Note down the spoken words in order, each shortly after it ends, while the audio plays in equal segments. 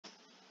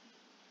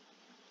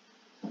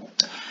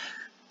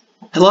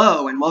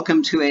Hello and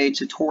welcome to a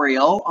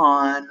tutorial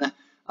on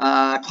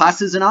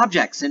classes and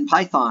objects in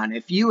Python.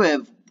 If you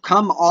have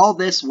come all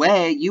this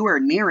way, you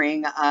are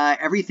nearing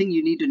everything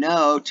you need to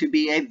know to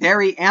be a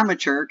very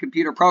amateur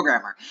computer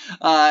programmer.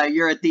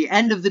 You're at the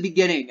end of the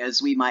beginning,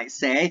 as we might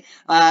say,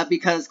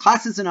 because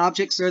classes and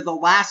objects are the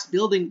last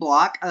building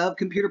block of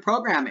computer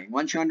programming.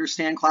 Once you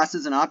understand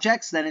classes and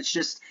objects, then it's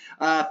just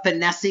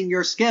finessing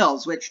your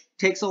skills, which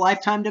takes a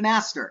lifetime to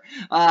master,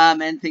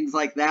 and things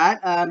like that.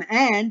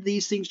 And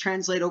these things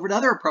translate over to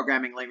other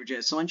programming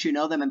languages. So once you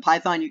know them in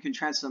Python, you can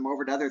transfer them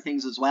over to other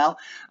things as well.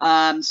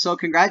 So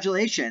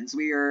congratulations,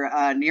 we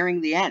are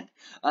nearing the end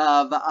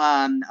of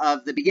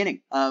the beginning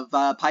of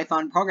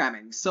Python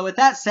programming. So with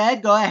that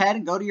said, go ahead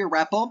and go to your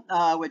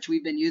REPL, which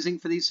we've been using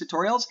for these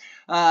tutorials.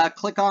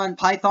 Click on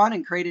Python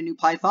and create a new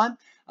Python.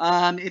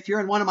 If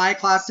you're in one of my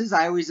classes,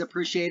 I always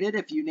appreciate it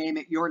if you name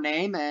it your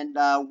name and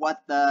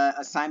what the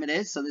assignment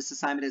is. So this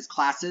assignment is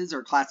classes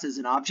or classes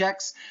and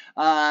objects.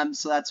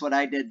 So that's what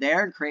I did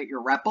there, and create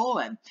your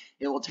REPL, and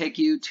it will take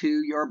you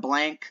to your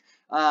blank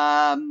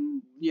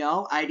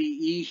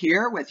IDE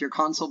here with your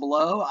console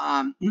below.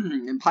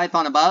 In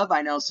Python above,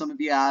 I know some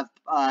of you have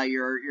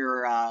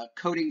your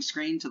coding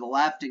screen to the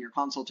left and your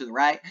console to the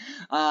right.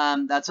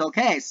 That's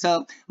okay.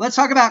 So let's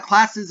talk about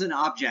classes and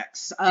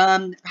objects.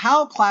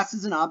 How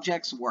classes and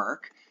objects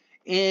work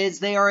is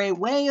they are a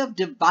way of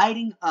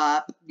dividing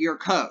up your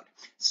code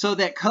so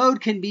that code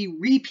can be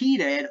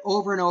repeated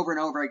over and over and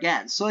over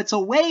again. So it's a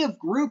way of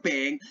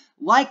grouping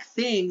like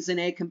things in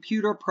a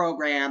computer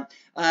program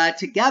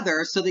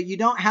together so that you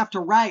don't have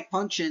to write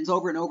functions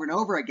over and over and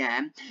over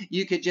again.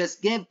 You could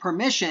just give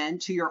permission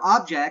to your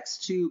objects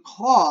to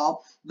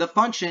call the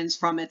functions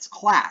from its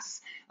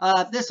class.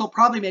 This will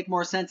probably make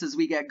more sense as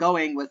we get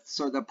going with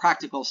sort of the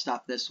practical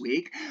stuff this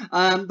week.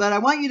 But I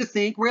want you to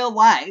think real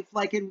life,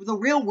 like in the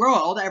real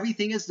world,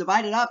 everything is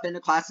divided up into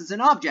classes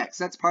and objects.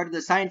 That's part of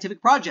the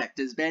scientific project,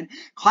 has been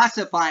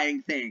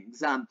classifying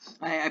things.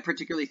 I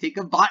particularly think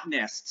of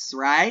botanists,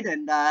 right?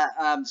 And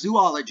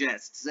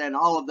zoologists and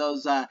all of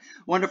those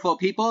wonderful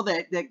people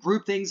that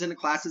group things into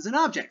classes and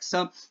objects.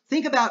 So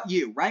think about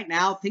you right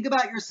now. Think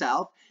about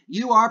yourself.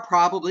 You are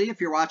probably,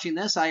 if you're watching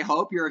this, I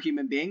hope you're a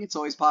human being. It's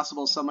always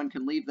possible someone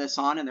can leave this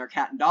on and their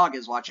cat and dog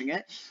is watching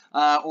it,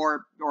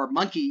 or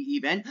monkey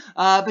even.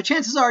 But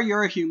chances are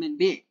you're a human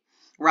being,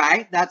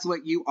 right? That's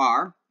what you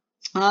are.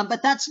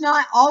 But that's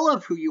not all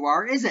of who you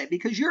are, is it?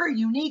 Because you're a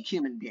unique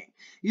human being.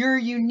 You're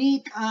a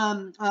unique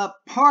you have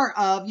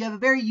a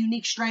very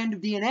unique strand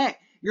of DNA.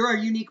 You're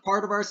a unique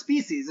part of our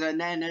species. And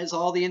then, as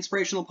all the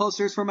inspirational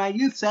posters from my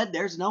youth said,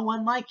 there's no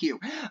one like you.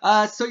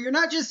 So you're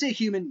not just a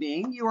human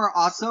being. You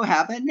also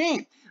have a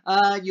name.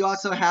 You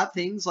also have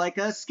things like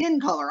a skin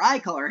color, eye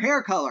color,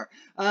 hair color,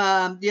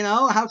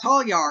 how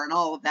tall you are and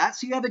all of that.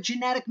 So you have a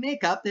genetic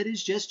makeup that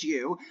is just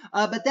you.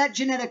 But that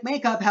genetic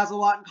makeup has a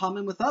lot in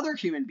common with other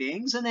human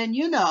beings. And then,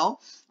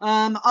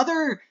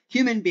 other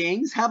human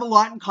beings have a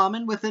lot in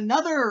common with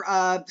another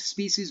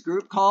species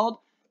group called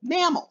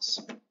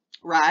mammals,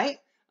 right?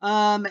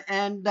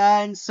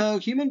 And so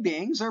human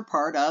beings are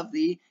part of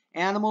the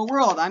animal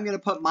world. I'm going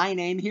to put my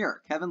name here,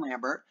 Kevin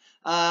Lambert,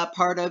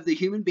 part of the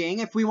human being.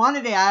 If we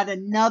wanted to add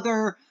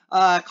another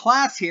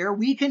class here,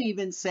 we can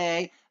even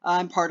say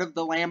I'm part of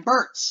the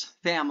Lamberts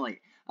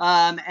family.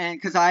 And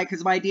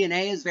because my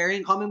DNA is very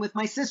in common with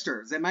my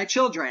sisters and my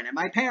children and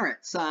my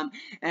parents,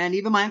 and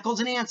even my uncles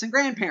and aunts and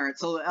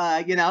grandparents, to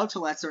a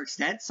lesser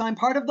extent. So I'm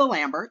part of the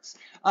Lamberts.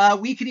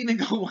 We could even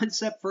go one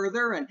step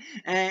further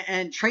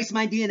and trace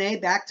my DNA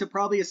back to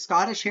probably a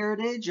Scottish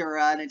heritage or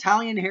an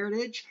Italian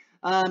heritage.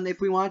 If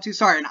we want to.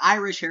 Sorry, an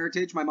Irish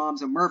heritage. My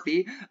mom's a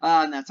Murphy,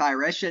 and that's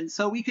Irish. And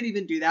so we could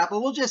even do that.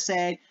 But we'll just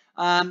say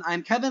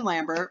I'm Kevin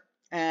Lambert,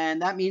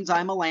 and that means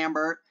I'm a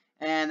Lambert,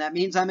 and that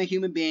means I'm a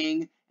human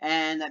being,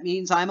 and that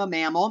means I'm a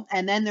mammal.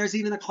 And then there's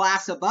even a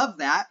class above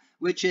that,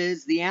 which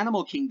is the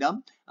animal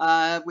kingdom,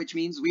 which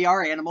means we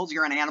are animals.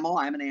 You're an animal.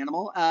 I'm an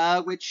animal,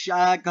 which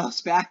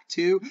goes back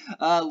to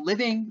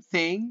living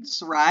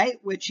things, right?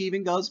 Which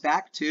even goes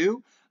back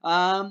to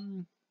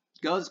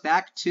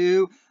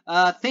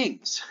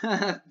things.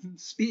 So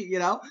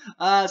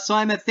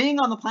I'm a thing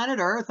on the planet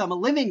Earth. I'm a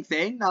living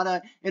thing, not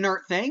an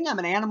inert thing. I'm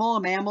an animal,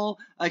 a mammal,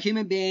 a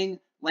human being,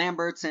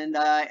 Lamberts, and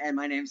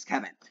my name's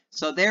Kevin.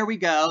 So there we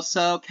go.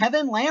 So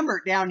Kevin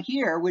Lambert down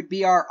here would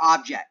be our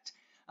object.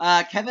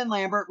 Kevin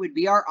Lambert would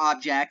be our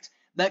object,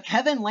 but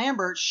Kevin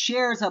Lambert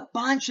shares a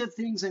bunch of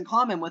things in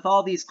common with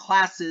all these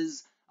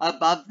classes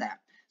above them.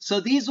 So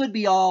these would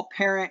be all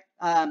classes.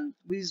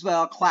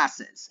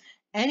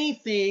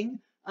 Anything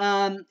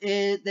that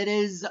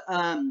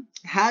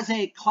has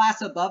a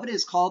class above it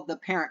is called the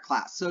parent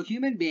class. So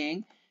human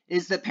being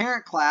is the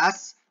parent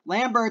class.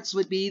 Lamberts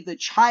would be the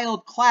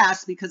child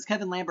class because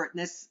Kevin Lambert in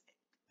this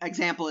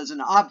example is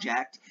an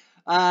object.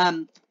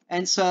 And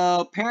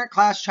so parent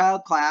class,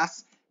 child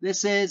class.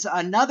 This is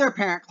another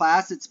parent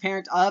class. It's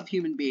parent of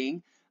human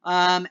being.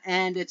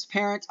 And it's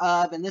parent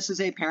of, and this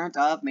is a parent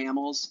of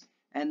mammals.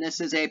 And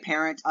this is a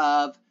parent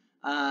of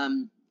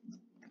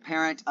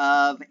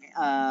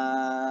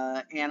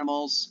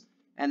animals.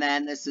 and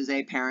then this is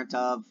a parent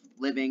of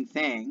living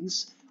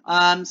things.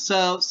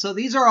 So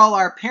these are all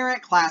our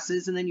parent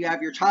classes, and then you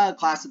have your child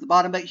class at the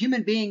bottom, but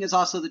human being is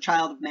also the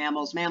child of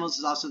mammals. Mammals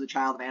is also the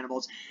child of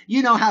animals.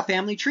 You know how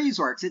family trees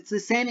works. It's the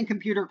same in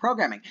computer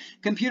programming.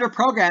 Computer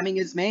programming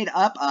is made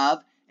up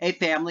of a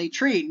family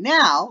tree.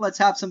 Now, let's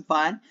have some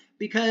fun,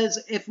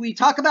 because if we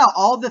talk about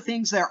all the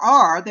things there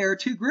are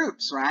two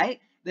groups, right?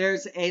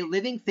 There's a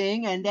living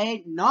thing and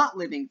a not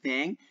living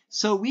thing.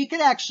 So we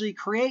could actually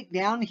create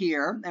down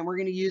here, and we're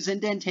going to use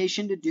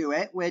indentation to do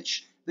it,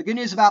 which the good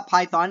news about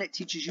Python, it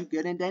teaches you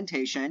good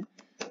indentation.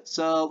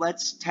 So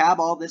let's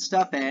tab all this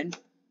stuff in.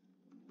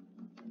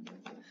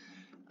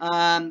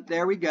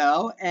 There we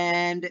go.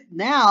 And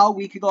now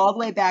we could go all the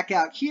way back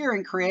out here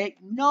and create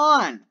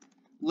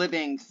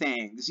non-living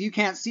things. You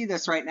can't see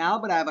this right now,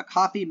 but I have a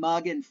coffee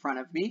mug in front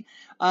of me.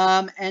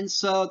 And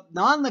so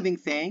non-living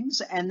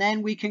things, and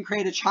then we can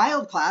create a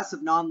child class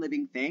of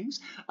non-living things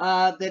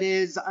that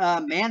is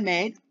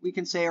man-made, we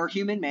can say, or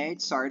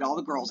human-made. Sorry to all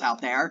the girls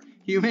out there.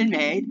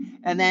 Human-made.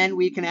 And then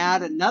we can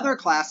add another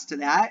class to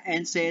that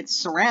and say it's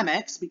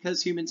ceramics, because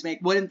humans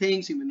make wooden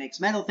things, human makes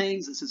metal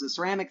things. This is a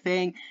ceramic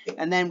thing.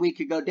 And then we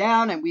could go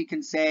down and we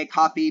can say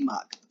coffee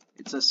mug.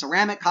 It's a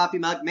ceramic coffee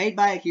mug made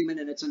by a human,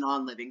 and it's a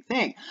non-living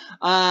thing.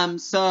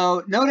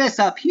 So notice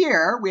up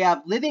here, we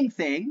have living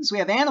things, we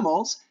have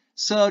animals.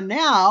 So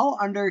now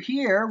under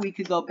here, we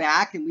could go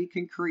back and we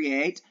can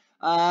create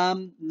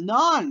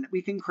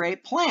we can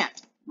create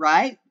plant,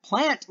 right?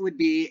 Plant would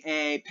be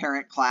a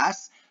parent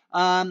class.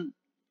 And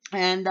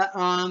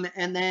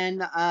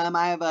then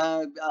I have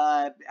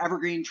a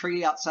evergreen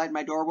tree outside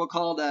my door. We'll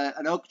call it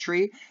an oak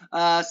tree.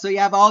 So you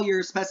have all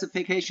your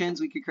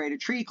specifications. We could create a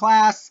tree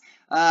class.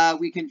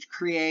 We can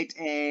create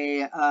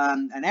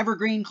an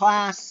evergreen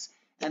class,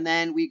 and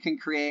then we can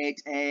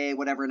create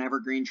whatever an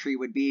evergreen tree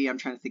would be. I'm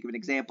trying to think of an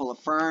example of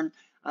fern.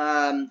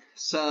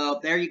 So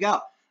there you go.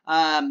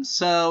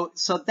 So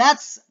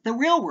that's the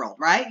real world,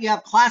 right? You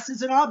have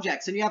classes and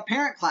objects, and you have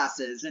parent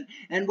classes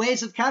and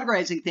ways of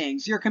categorizing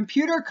things. Your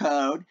computer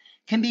code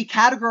can be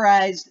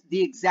categorized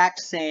the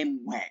exact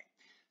same way.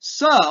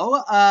 So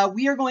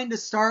we are going to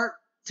start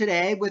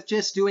today with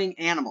just doing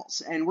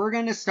animals, and we're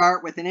going to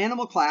start with an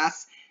animal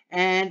class,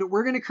 and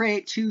we're going to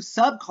create two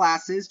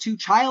subclasses, two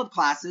child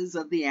classes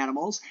of the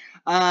animals.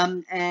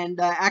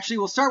 Actually,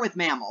 we'll start with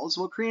mammals.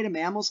 We'll create a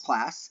mammals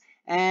class.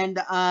 And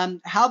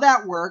how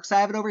that works,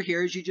 I have it over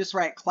here, is you just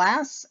write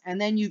class,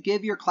 and then you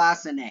give your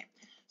class a name.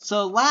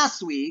 So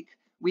last week,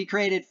 we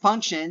created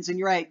functions, and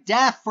you write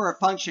def for a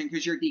function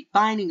because you're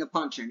defining a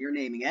function, you're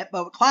naming it.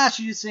 But with class,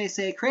 you just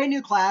say create a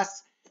new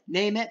class,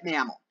 name it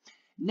mammal.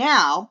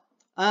 Now,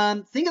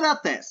 think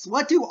about this.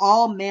 What do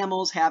all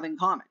mammals have in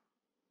common?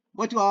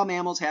 What do all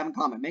mammals have in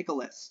common? Make a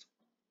list.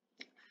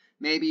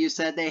 Maybe you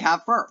said they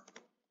have fur.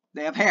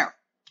 They have hair,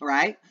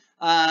 right?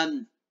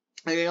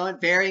 They have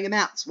varying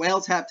amounts.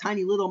 Whales have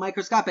tiny little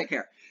microscopic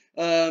hair.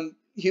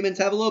 Humans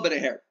have a little bit of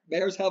hair.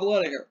 Bears have a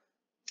lot of hair.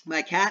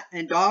 My cat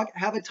and dog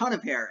have a ton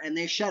of hair, and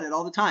they shed it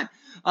all the time.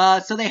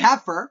 So they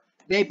have fur.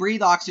 They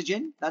breathe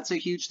oxygen. That's a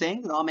huge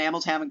thing that all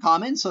mammals have in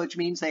common, so which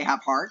means they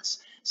have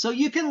hearts. So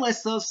you can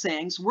list those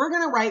things. We're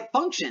going to write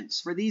functions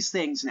for these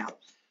things now.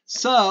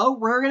 So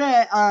we're going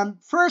to,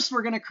 first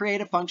we're going to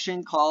create a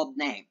function called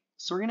name.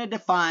 So we're going to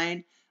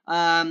define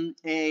a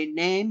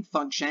name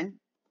function.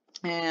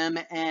 And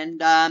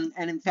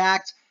in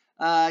fact,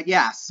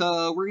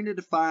 so we're going to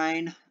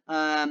define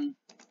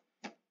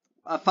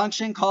a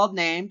function called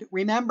named.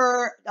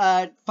 Remember,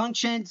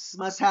 functions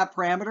must have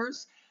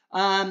parameters.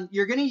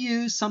 You're going to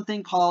use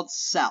something called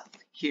self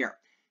here.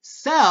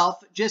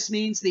 Self just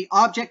means the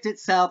object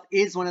itself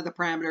is one of the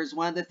parameters,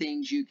 one of the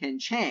things you can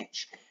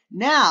change.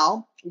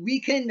 Now,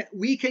 we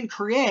can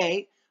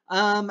create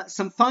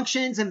some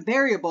functions and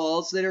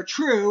variables that are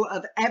true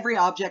of every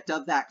object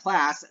of that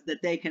class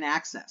that they can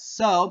access.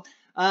 So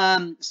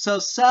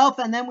self,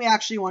 and then we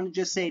actually want to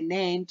just say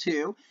name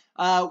too.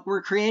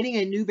 We're creating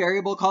a new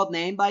variable called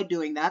name by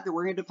doing that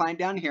we're going to define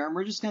down here. And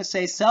we're just going to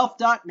say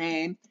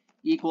self.name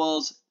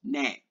equals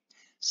name.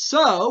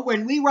 So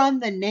when we run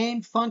the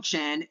name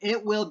function,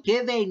 it will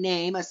give a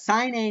name,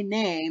 assign a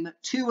name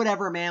to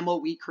whatever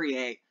mammal we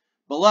create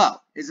below.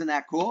 Isn't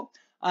that cool?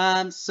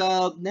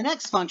 So the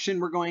next function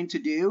we're going to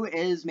do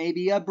is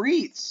maybe a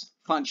breathes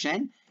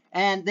function.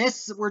 And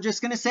this, we're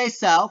just going to say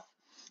self.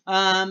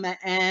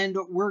 And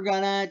we're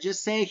going to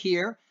just say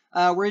here,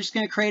 we're just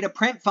going to create a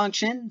print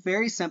function,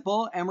 very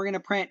simple, and we're going to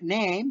print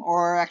name,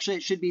 or actually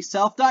it should be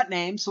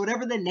self.name. So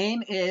whatever the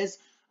name is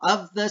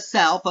of the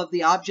self, of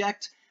the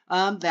object,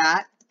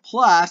 that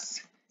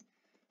plus,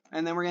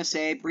 and then we're going to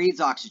say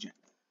breathes oxygen.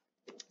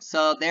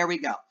 So there we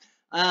go.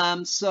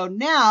 So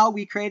now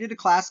we created a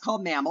class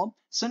called mammal.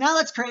 So now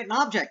let's create an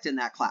object in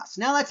that class.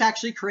 Now let's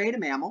actually create a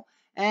mammal,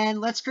 and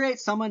let's create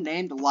someone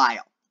named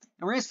Lyle.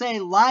 And we're going to say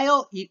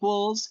Lyle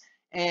equals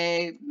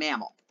a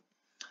mammal.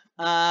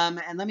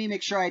 And let me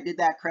make sure I did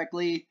that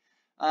correctly.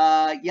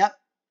 Yep.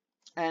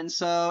 And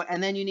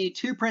then you need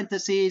two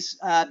parentheses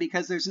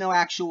because there's no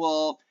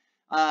actual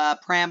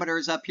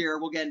parameters up here.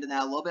 We'll get into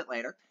that a little bit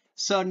later.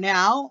 So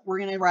now we're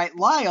going to write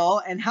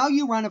Lyle, and how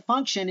you run a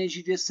function is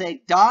you just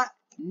say dot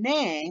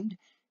named,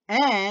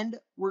 and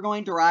we're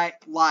going to write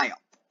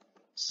Lyle.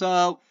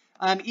 So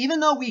even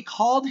though we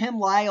called him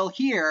Lyle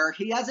here,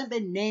 he hasn't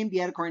been named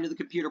yet according to the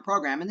computer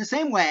program. In the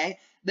same way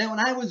that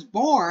when I was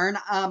born,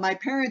 my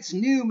parents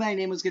knew my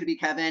name was going to be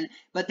Kevin,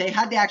 but they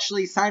had to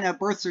actually sign a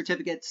birth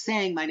certificate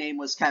saying my name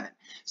was Kevin.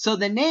 So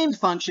the named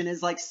function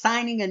is like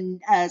signing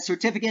a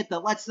certificate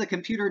that lets the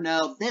computer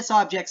know this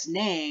object's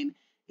name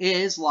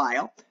is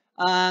Lyle.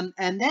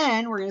 And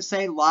then we're going to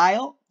say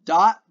Lyle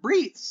dot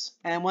breathes.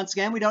 And once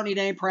again, we don't need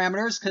any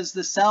parameters because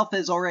the self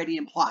is already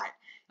implied.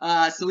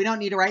 So we don't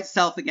need to write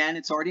self again.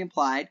 It's already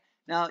implied.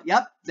 Now,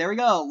 yep, there we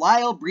go.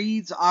 Lyle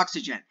breathes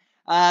oxygen.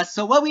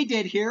 So what we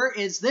did here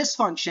is this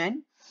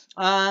function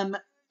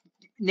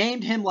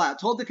named him Lyle,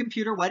 told the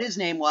computer what his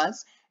name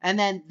was, and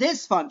then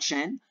this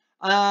function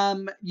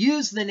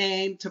used the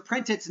name to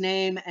print its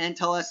name and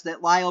tell us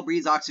that Lyle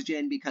breathes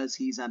oxygen because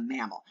he's a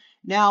mammal.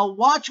 Now,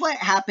 watch what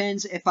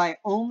happens if I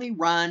only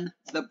run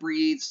the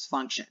breathes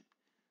function.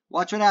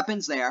 Watch what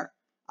happens there.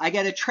 I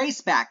get a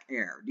traceback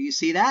error. Do you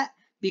see that?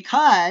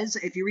 Because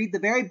if you read the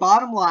very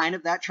bottom line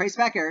of that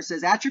traceback error, it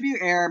says attribute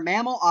error,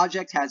 mammal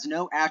object has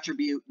no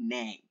attribute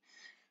name.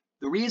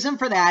 The reason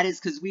for that is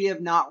because we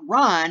have not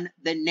run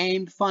the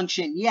named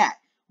function yet.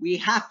 We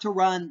have to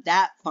run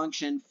that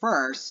function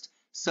first.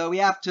 So we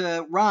have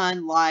to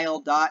run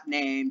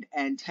Lyle.named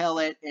and tell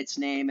it its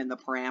name in the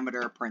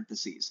parameter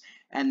parentheses,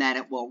 and then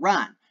it will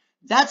run.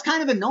 That's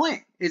kind of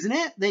annoying, isn't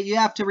it? That you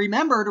have to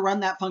remember to run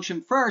that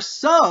function first.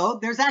 So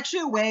there's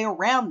actually a way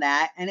around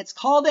that, and it's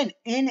called an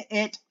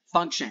init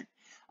function.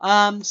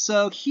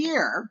 So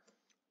here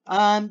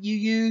you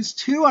use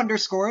two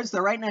underscores.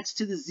 They're right next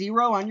to the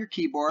 0 on your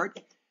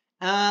keyboard.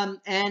 And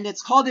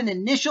it's called an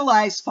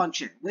initialize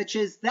function, which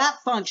is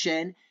that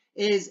function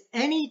is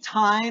any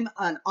time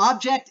an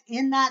object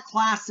in that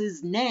class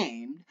is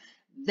named,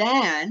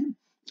 then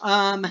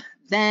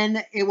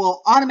it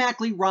will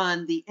automatically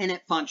run the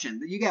init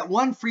function. You get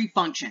one free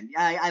function.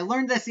 I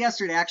learned this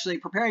yesterday, actually,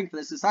 preparing for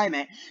this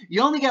assignment.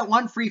 You only get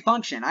one free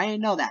function. I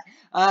didn't know that.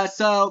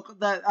 So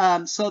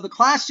the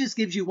class just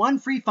gives you one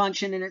free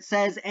function, and it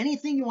says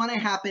anything you want to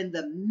happen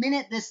the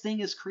minute this thing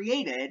is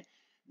created,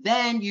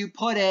 then you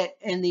put it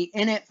in the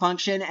init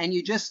function, and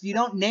you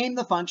don't name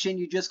the function,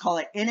 you just call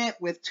it init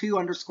with 2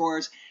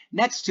 underscores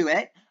next to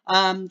it.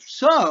 Now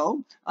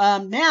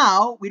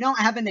we don't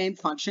have a named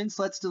function,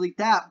 so let's delete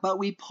that, but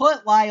we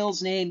put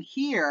Lyle's name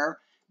here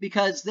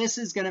because this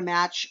is going to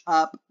match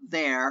up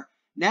there.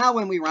 Now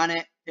when we run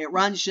it, it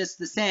runs just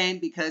the same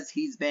because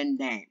he's been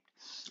named.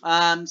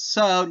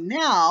 So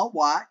now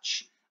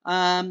watch,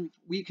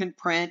 we can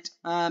print,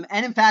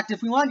 and in fact,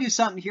 if we want to do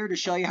something here to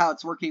show you how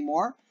it's working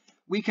more,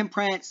 we can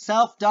print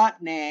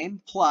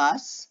self.name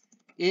plus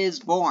is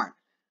born.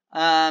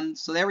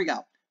 So there we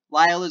go.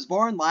 Lyle is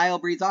born. Lyle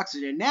breathes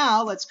oxygen.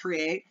 Now let's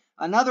create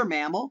another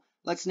mammal.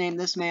 Let's name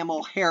this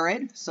mammal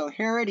Herod. So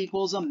Herod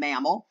equals a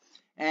mammal,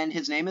 and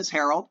his name is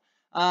Harold.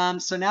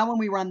 So now when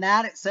we run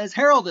that, it says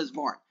Harold is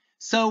born.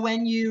 So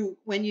when you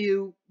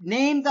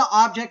name the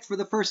object for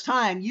the first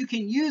time, you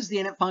can use the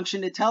init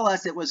function to tell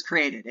us it was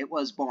created, it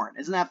was born.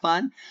 Isn't that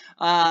fun?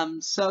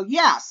 So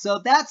yeah, so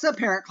that's a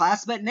parent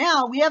class, but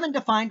now we haven't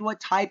defined what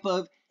type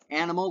of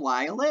animal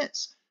Lyle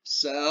is.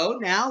 So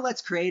now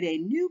let's create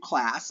a new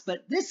class,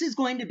 but this is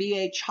going to be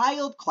a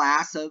child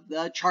class of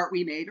the chart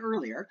we made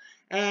earlier.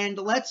 And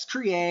let's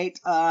create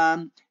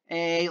a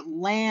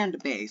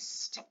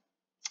land-based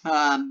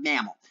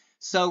mammal.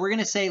 So we're going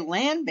to say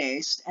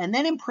land-based, and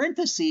then in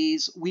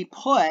parentheses, we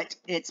put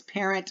its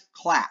parent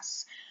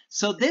class.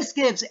 So this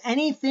gives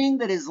anything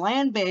that is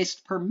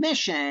land-based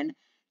permission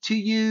to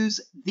use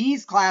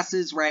these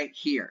classes right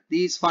here,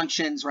 these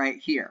functions right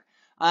here.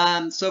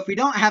 So if we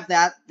don't have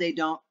that, they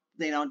don't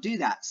do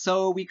that.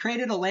 So we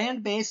created a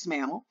land-based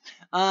mammal.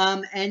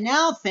 And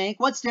now think,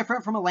 what's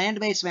different from a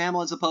land-based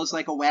mammal as opposed to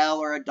like a whale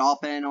or a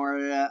dolphin or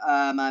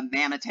a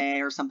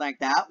manatee or something like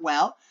that?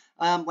 Well,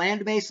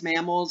 land-based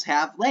mammals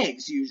have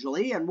legs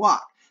usually and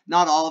walk.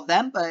 Not all of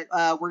them, but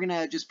we're going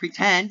to just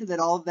pretend that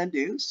all of them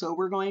do. So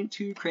we're going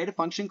to create a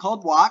function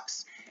called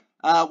walks.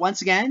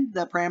 Once again,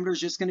 the parameter is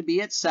just going to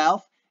be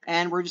itself,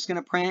 and we're just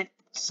going to print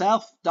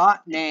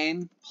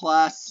self.name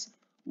plus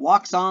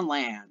walks on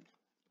land.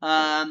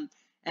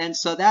 And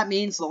so that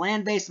means the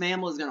land-based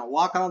mammal is going to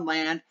walk on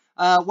land.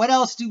 What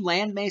else do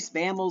land-based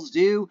mammals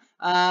do?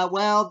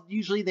 Well,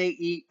 usually they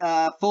eat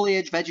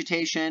foliage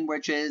vegetation,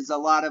 which is a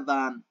lot of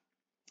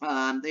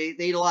they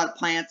eat a lot of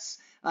plants.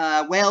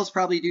 Whales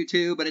probably do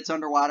too, but it's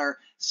underwater.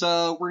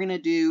 So we're going to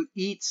do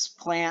eats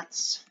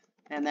plants.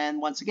 And then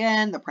once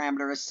again, the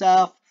parameter is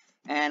self.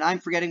 And I'm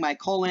forgetting my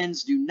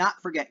colons. Do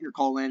not forget your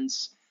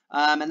colons.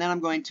 And then I'm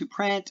going to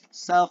print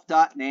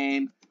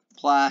self.name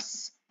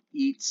plus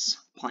eats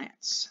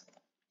plants.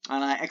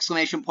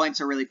 Exclamation points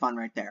are really fun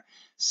right there.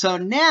 So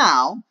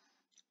now,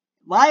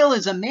 Lyle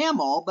is a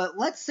mammal, but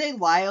let's say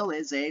Lyle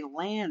is a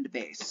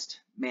land-based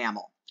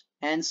mammal.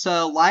 And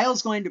so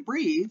Lyle's going to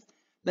breathe,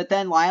 but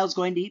then Lyle's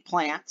going to eat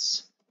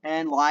plants,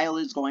 and Lyle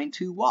is going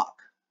to walk.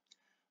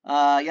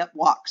 Yep,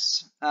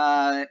 walks.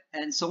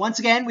 And so once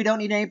again, we don't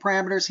need any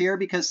parameters here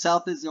because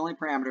self is the only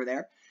parameter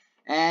there.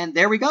 And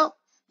there we go.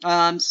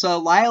 So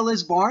Lyle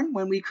is born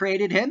when we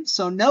created him.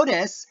 So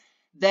notice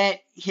that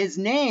his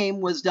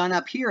name was done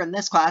up here in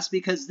this class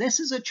because this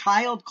is a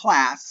child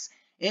class.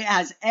 It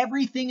has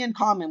everything in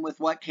common with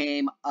what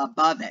came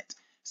above it.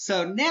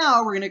 So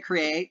now we're going to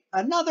create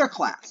another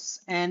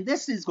class, and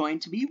this is going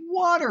to be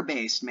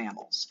water-based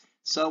mammals.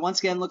 So once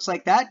again, looks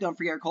like that. Don't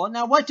forget your colon.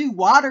 Now, what do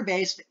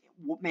water-based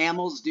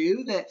mammals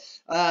do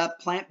that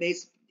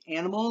plant-based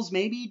animals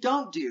maybe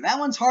don't do? That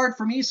one's hard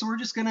for me, so we're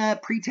just going to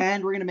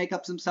pretend we're going to make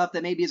up some stuff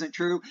that maybe isn't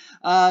true.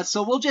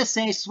 So we'll just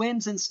say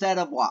swims instead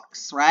of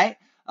walks, right?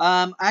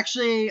 We're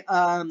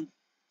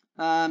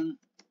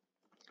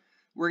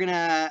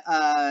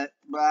gonna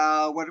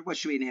what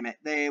should we name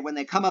it? When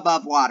they come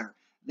above water,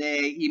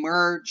 they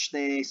emerge,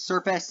 they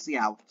surface.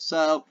 Yeah.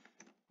 So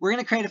we're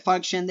gonna create a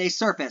function. They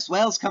surface.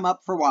 Whales come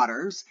up for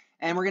waters,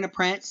 and we're gonna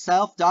print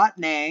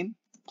self.name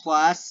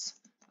plus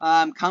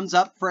comes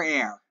up for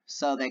air.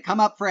 So they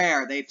come up for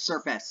air. They've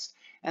surfaced,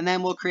 and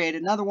then we'll create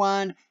another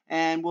one,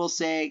 and we'll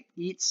say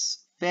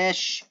eats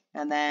fish,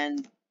 and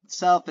then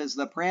self is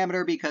the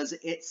parameter because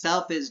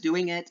itself is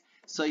doing it.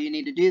 So you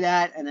need to do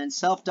that, and then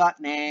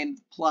self.name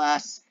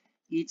plus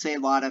eats a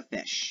lot of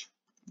fish.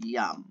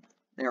 Yum.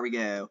 There we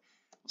go.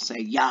 We'll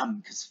say yum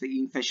because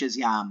eating fish is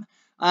yum.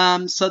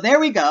 So there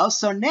we go.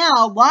 So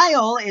now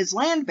Lyle is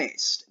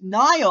land-based.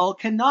 Niall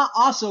cannot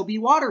also be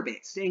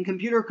water-based in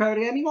computer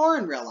programming or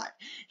in real life.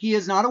 He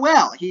is not a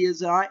whale. He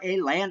is not a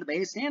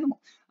land-based animal.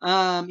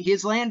 He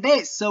is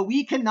land-based. So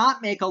we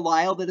cannot make a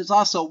Lyle that is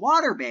also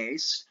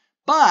water-based,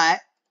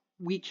 but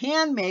we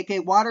can make a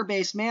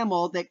water-based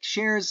mammal that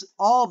shares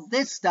all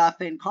this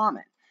stuff in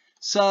common.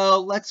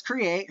 So let's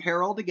create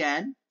Harold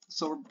again.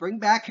 So we'll bring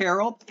back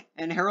Harold,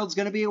 and Harold's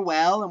going to be a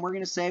whale, and we're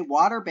going to say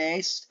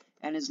water-based,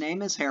 and his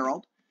name is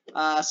Harold.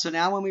 So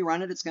now when we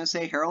run it, it's going to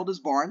say Harold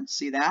is born.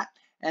 See that?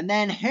 And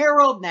then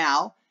Harold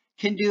now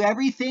can do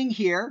everything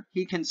here.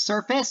 He can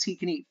surface, he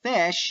can eat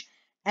fish,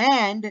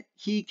 and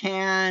he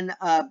can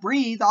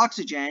breathe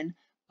oxygen,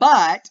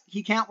 but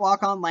he can't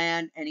walk on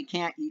land and he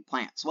can't eat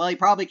plants. Well, he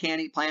probably can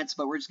eat plants,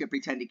 but we're just going to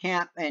pretend he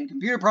can't. In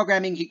computer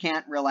programming, he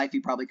can't. In real life, he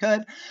probably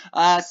could.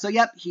 So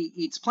yep, he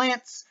eats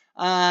plants.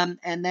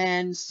 And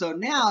then, so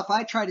now if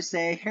I try to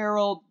say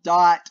Harold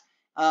dot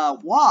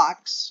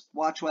walks,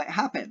 watch what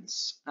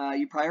happens.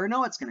 You probably know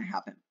what's going to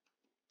happen.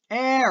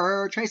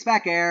 Error, trace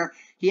back error.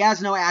 He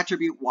has no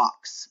attribute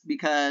walks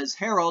because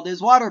Harold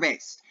is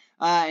water-based.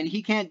 And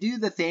he can't do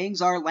the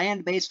things our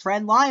land-based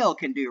friend Lyle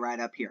can do right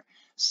up here.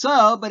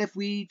 So, but if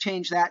we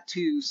change that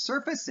to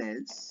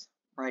surfaces,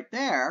 right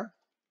there,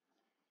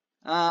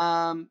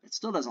 it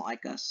still doesn't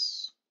like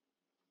us.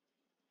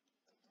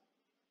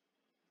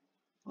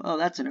 Well,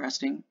 that's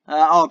interesting.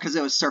 Oh, because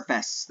it was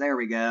surface. There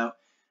we go.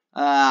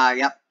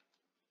 Yep.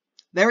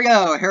 There we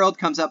go. Harold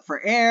comes up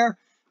for air,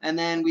 and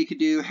then we could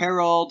do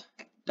Harold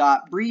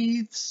dot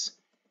breathes,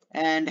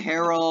 and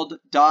Harold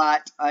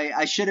dot,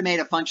 I should have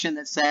made a function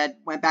that said,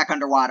 went back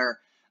underwater,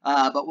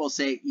 but we'll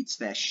say eats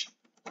fish.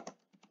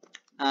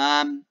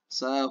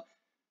 So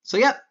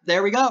yep,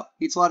 there we go.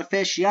 Eats a lot of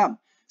fish, yum.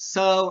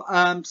 So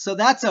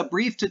that's a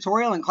brief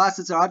tutorial in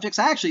classes and objects.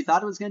 I actually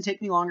thought it was going to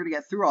take me longer to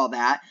get through all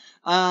that,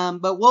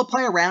 but we'll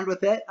play around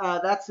with it.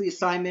 That's the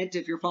assignment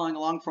if you're following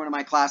along for one of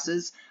my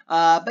classes.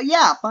 But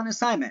yeah, fun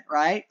assignment,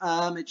 right?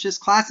 It's just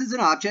classes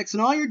and objects,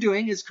 and all you're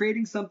doing is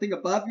creating something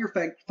above your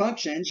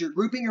functions. You're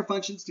grouping your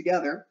functions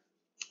together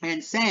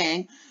and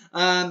saying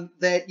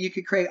that you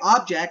could create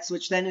objects,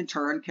 which then in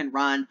turn can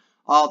run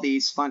all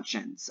these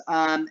functions.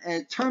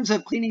 In terms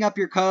of cleaning up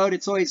your code,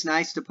 it's always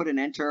nice to put an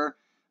enter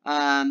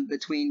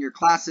between your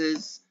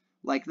classes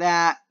like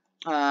that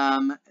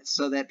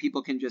so that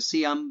people can just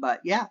see them.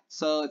 But yeah,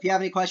 so if you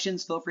have any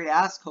questions, feel free to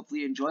ask.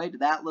 Hopefully you enjoyed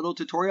that little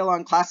tutorial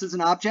on classes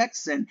and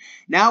objects. And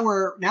now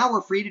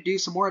we're free to do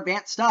some more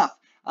advanced stuff.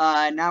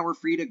 Now we're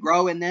free to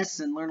grow in this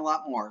and learn a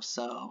lot more.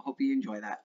 So hope you enjoy that.